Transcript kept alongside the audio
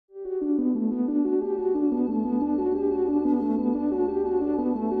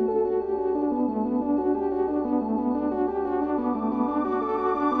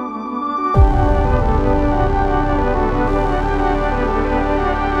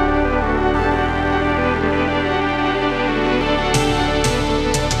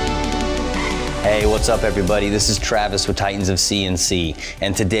What's up everybody, this is Travis with Titans of CNC,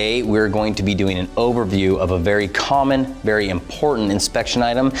 and today we're going to be doing an overview of a very common, very important inspection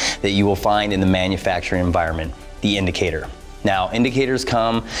item that you will find in the manufacturing environment, the indicator. Now, indicators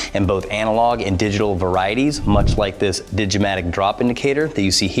come in both analog and digital varieties, much like this Digimatic drop indicator that you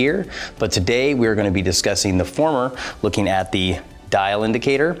see here, but today we're going to be discussing the former, looking at the dial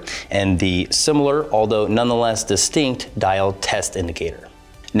indicator, and the similar, although nonetheless distinct, dial test indicator.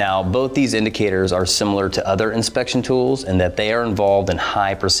 Now, both these indicators are similar to other inspection tools in that they are involved in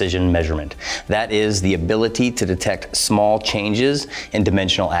high precision measurement. That is the ability to detect small changes in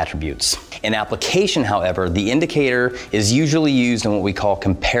dimensional attributes. In application, however, the indicator is usually used in what we call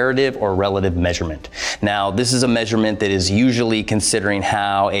comparative or relative measurement. Now, this is a measurement that is usually considering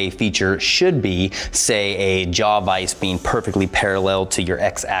how a feature should be, say a jaw vise being perfectly parallel to your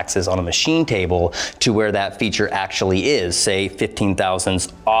x-axis on a machine table to where that feature actually is, say 15 thousandths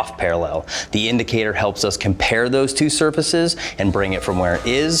off parallel. The indicator helps us compare those two surfaces and bring it from where it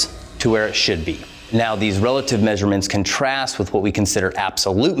is to where it should be. Now, these relative measurements contrast with what we consider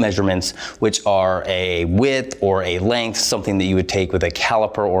absolute measurements, which are a width or a length, something that you would take with a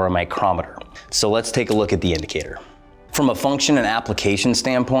caliper or a micrometer. So let's take a look at the indicator. From a function and application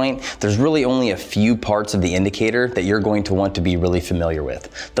standpoint, there's really only a few parts of the indicator that you're going to want to be really familiar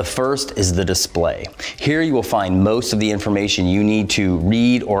with. The first is the display. Here you will find most of the information you need to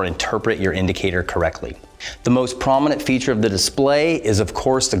read or interpret your indicator correctly. The most prominent feature of the display is, of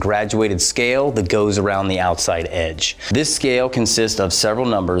course, the graduated scale that goes around the outside edge. This scale consists of several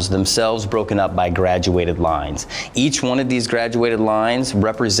numbers, themselves broken up by graduated lines. Each one of these graduated lines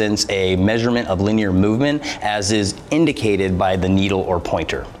represents a measurement of linear movement, as is indicated by the needle or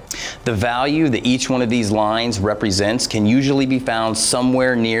pointer. The value that each one of these lines represents can usually be found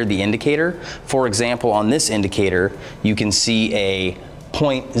somewhere near the indicator. For example, on this indicator, you can see a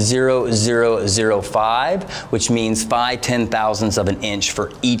 0.0005, which means 5/10,000ths of an inch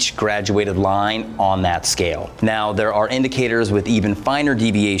for each graduated line on that scale. Now, there are indicators with even finer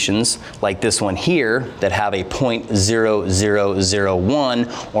deviations, like this one here, that have a 0.0001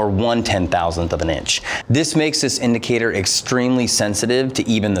 or 1/10,000th of an inch. This makes this indicator extremely sensitive to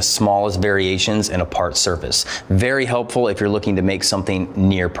even the smallest variations in a part surface. Very helpful if you're looking to make something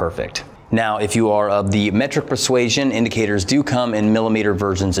near perfect. Now, if you are of the metric persuasion, indicators do come in millimeter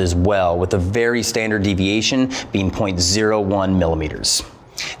versions as well, with a very standard deviation being 0.01 millimeters.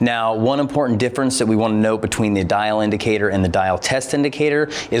 Now, one important difference that we want to note between the dial indicator and the dial test indicator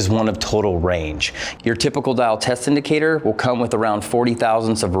is one of total range. Your typical dial test indicator will come with around 40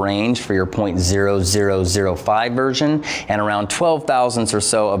 thousandths of range for your 0.0005 version and around 12 thousandths or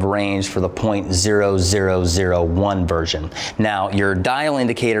so of range for the 0.0001 version. Now, your dial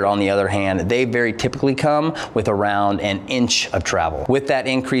indicator, on the other hand, they very typically come with around an inch of travel. With that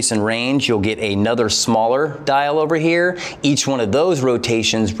increase in range, you'll get another smaller dial over here. Each one of those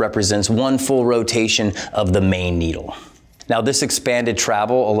rotations represents one full rotation of the main needle. Now, this expanded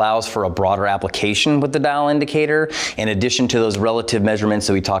travel allows for a broader application with the dial indicator. In addition to those relative measurements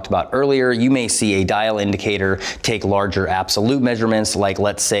that we talked about earlier, you may see a dial indicator take larger absolute measurements, like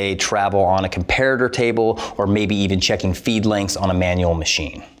let's say travel on a comparator table, or maybe even checking feed lengths on a manual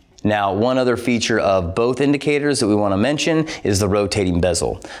machine. Now, one other feature of both indicators that we want to mention is the rotating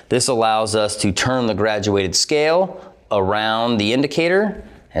bezel. This allows us to turn the graduated scale around the indicator,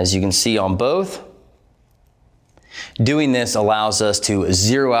 as you can see on both. Doing this allows us to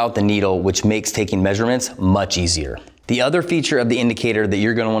zero out the needle, which makes taking measurements much easier. The other feature of the indicator that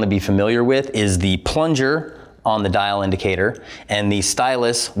you're going to want to be familiar with is the plunger on the dial indicator and the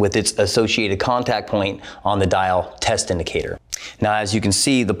stylus with its associated contact point on the dial test indicator. Now, as you can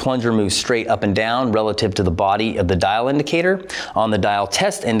see, the plunger moves straight up and down relative to the body of the dial indicator. On the dial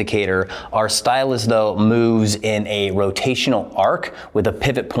test indicator, our stylus, though, moves in a rotational arc with a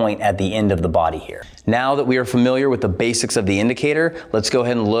pivot point at the end of the body here. Now that we are familiar with the basics of the indicator, let's go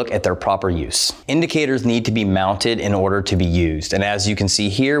ahead and look at their proper use. Indicators need to be mounted in order to be used. And as you can see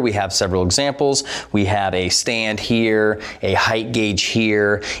here, we have several examples. We have a stand here, a height gauge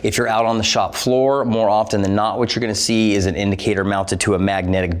here. If you're out on the shop floor, more often than not, what you're going to see is an indicator mounted to a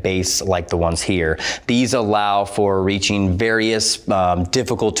magnetic base like the ones here. These allow for reaching various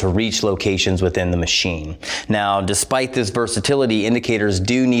difficult to reach locations within the machine. Now, despite this versatility, indicators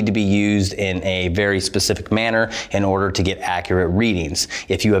do need to be used in a very specific manner in order to get accurate readings.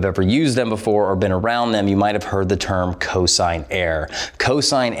 If you have ever used them before or been around them, you might have heard the term cosine error.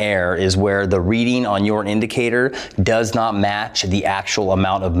 Cosine error is where the reading on your indicator does not match the actual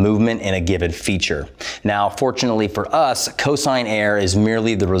amount of movement in a given feature. Now, fortunately for us, cosine Cosine error is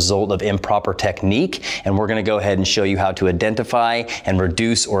merely the result of improper technique, and we're going to go ahead and show you how to identify and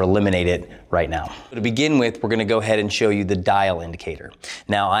reduce or eliminate it right now. So to begin with, we're going to go ahead and show you the dial indicator.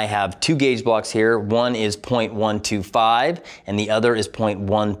 Now I have two gauge blocks here. One is 0.125 and the other is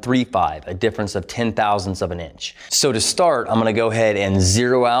 0.135, a difference of 0.010 of an inch. So to start, I'm going to go ahead and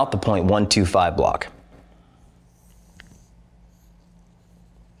zero out the 0.125 block.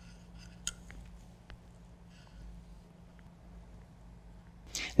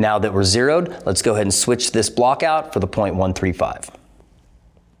 Now that we're zeroed, let's go ahead and switch this block out for the 0.135.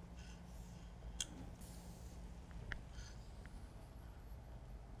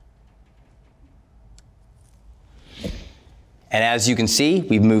 And as you can see,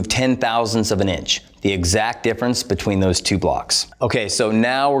 we've moved 0.010 of an inch, the exact difference between those two blocks. Okay, so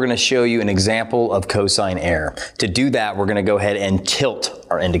now we're going to show you an example of cosine error. To do that, we're going to go ahead and tilt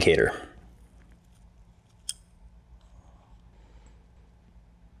our indicator.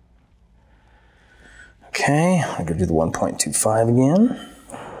 Okay, I'm going to do the 1.25 again.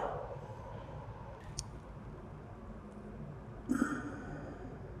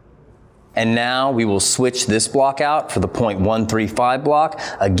 And now we will switch this block out for the 0.135 block,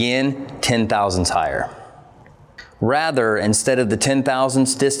 again 0.010 higher. Rather, instead of the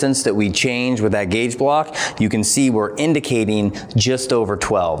 0.010 distance that we change with that gauge block, you can see we're indicating just over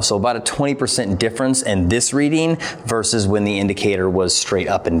 12. So about a 20% difference in this reading versus when the indicator was straight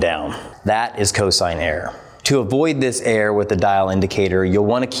up and down. That is cosine error. To avoid this error with the dial indicator, you'll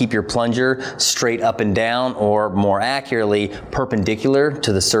want to keep your plunger straight up and down, or more accurately, perpendicular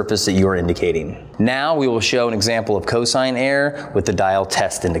to the surface that you are indicating. Now we will show an example of cosine error with the dial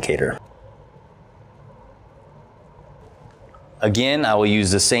test indicator. Again, I will use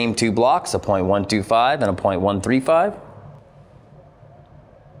the same two blocks, a 0.125 and a 0.135.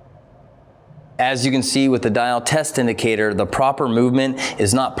 As you can see with the dial test indicator, the proper movement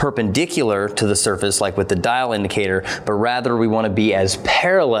is not perpendicular to the surface like with the dial indicator, but rather we want to be as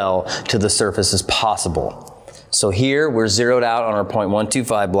parallel to the surface as possible. So here we're zeroed out on our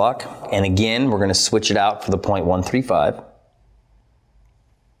 0.125 block, and again we're going to switch it out for the 0.135.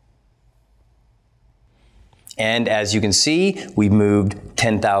 And as you can see, we've moved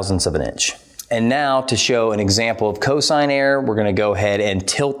 0.010 of an inch. And now to show an example of cosine error, we're going to go ahead and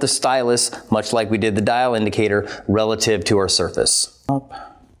tilt the stylus, much like we did the dial indicator, relative to our surface. Come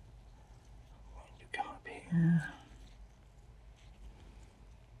up here.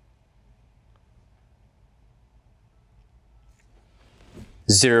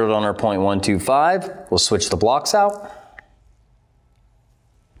 Zeroed on our 0.125, we'll switch the blocks out.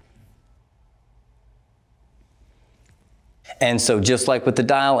 And so just like with the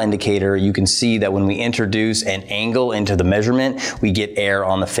dial indicator, you can see that when we introduce an angle into the measurement, we get error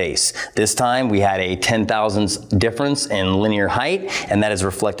on the face. This time we had a 0.010 difference in linear height, and that is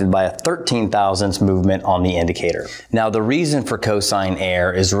reflected by a 0.13 movement on the indicator. Now the reason for cosine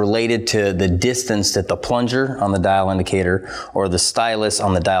error is related to the distance that the plunger on the dial indicator or the stylus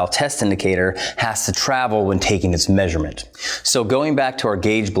on the dial test indicator has to travel when taking its measurement. So going back to our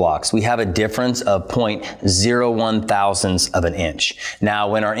gauge blocks, we have a difference of 0.01 of an inch. Now,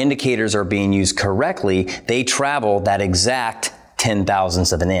 when our indicators are being used correctly, they travel that exact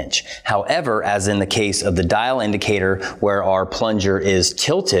 0.010 of an inch. However, as in the case of the dial indicator where our plunger is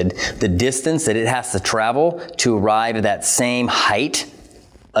tilted, the distance that it has to travel to arrive at that same height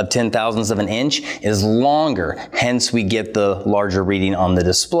of 0.010 of an inch is longer. Hence, we get the larger reading on the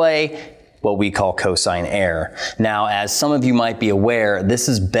display, what we call cosine error. Now, as some of you might be aware, this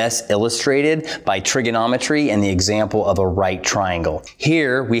is best illustrated by trigonometry and the example of a right triangle.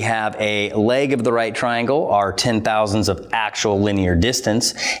 Here we have a leg of the right triangle, our 0.010 of actual linear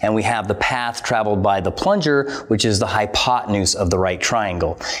distance, and we have the path traveled by the plunger, which is the hypotenuse of the right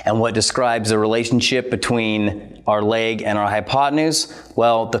triangle. And what describes the relationship between our leg and our hypotenuse?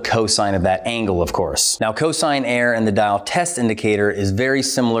 Well, the cosine of that angle, of course. Now, cosine error in the dial test indicator is very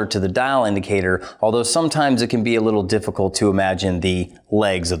similar to the dial indicator, although sometimes it can be a little difficult to imagine the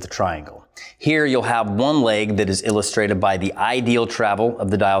legs of the triangle. Here you'll have one leg that is illustrated by the ideal travel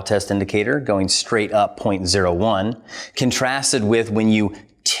of the dial test indicator going straight up 0.01, contrasted with when you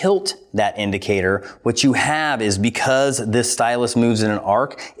tilt that indicator, what you have is, because this stylus moves in an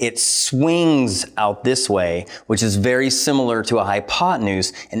arc, it swings out this way, which is very similar to a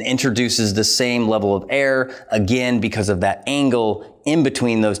hypotenuse and introduces the same level of error, again, because of that angle in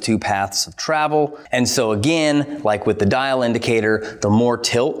between those two paths of travel. And so again, like with the dial indicator, the more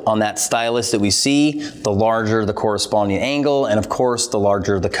tilt on that stylus that we see, the larger the corresponding angle, and of course, the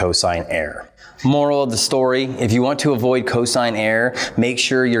larger the cosine error. Moral of the story, if you want to avoid cosine error, make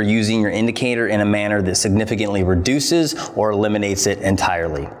sure you're using your indicator in a manner that significantly reduces or eliminates it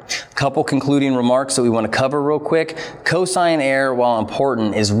entirely. A couple concluding remarks that we want to cover real quick. Cosine error, while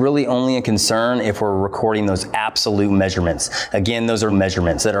important, is really only a concern if we're recording those absolute measurements. Again, those are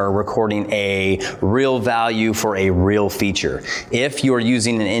measurements that are recording a real value for a real feature. If you're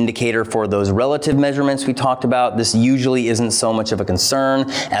using an indicator for those relative measurements we talked about, this usually isn't so much of a concern,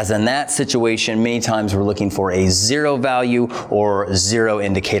 as in that situation, many times we're looking for a zero value or zero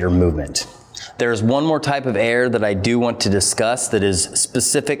indicator movement. There's one more type of error that I do want to discuss that is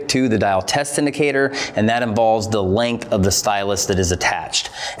specific to the dial test indicator, and that involves the length of the stylus that is attached.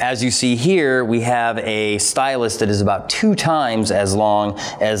 As you see here, we have a stylus that is about 2 times as long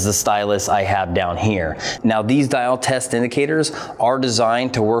as the stylus I have down here. Now, these dial test indicators are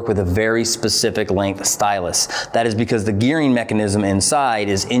designed to work with a very specific length stylus. That is because the gearing mechanism inside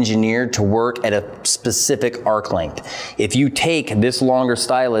is engineered to work at a specific arc length. If you take this longer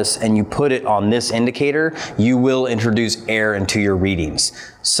stylus and you put it on this indicator, you will introduce error into your readings.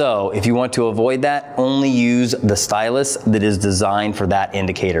 So if you want to avoid that, only use the stylus that is designed for that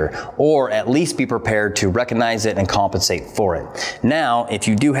indicator, or at least be prepared to recognize it and compensate for it. Now, if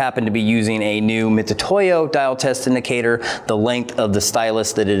you do happen to be using a new Mitutoyo dial test indicator, the length of the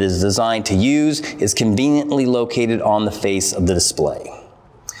stylus that it is designed to use is conveniently located on the face of the display.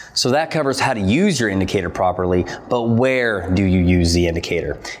 So that covers how to use your indicator properly, but where do you use the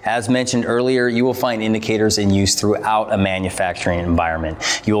indicator? As mentioned earlier, you will find indicators in use throughout a manufacturing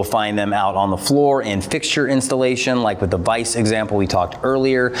environment. You will find them out on the floor in fixture installation, like with the vise example we talked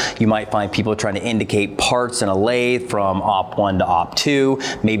earlier. You might find people trying to indicate parts in a lathe from op 1 to op 2.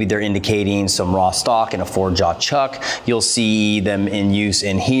 Maybe they're indicating some raw stock in a 4-jaw chuck. You'll see them in use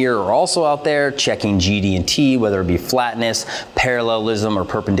in here or also out there, checking GD&T, whether it be flatness, parallelism, or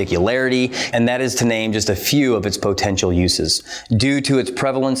perpendicularity. And that is to name just a few of its potential uses. Due to its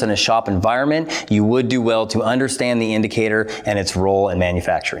prevalence in a shop environment, you would do well to understand the indicator and its role in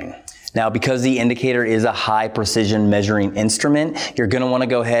manufacturing. Now, because the indicator is a high precision measuring instrument, you're going to want to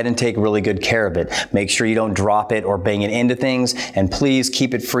go ahead and take really good care of it. Make sure you don't drop it or bang it into things, and please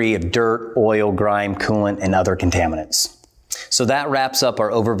keep it free of dirt, oil, grime, coolant, and other contaminants. So that wraps up our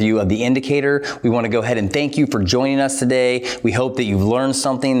overview of the indicator. We want to go ahead and thank you for joining us today. We hope that you've learned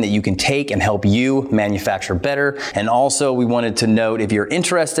something that you can take and help you manufacture better. And also, we wanted to note, if you're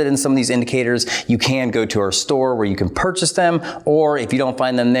interested in some of these indicators, you can go to our store where you can purchase them, or if you don't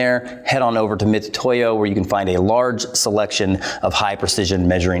find them there, head on over to Mitutoyo, where you can find a large selection of high precision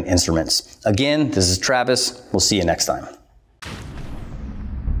measuring instruments. Again, this is Travis. We'll see you next time.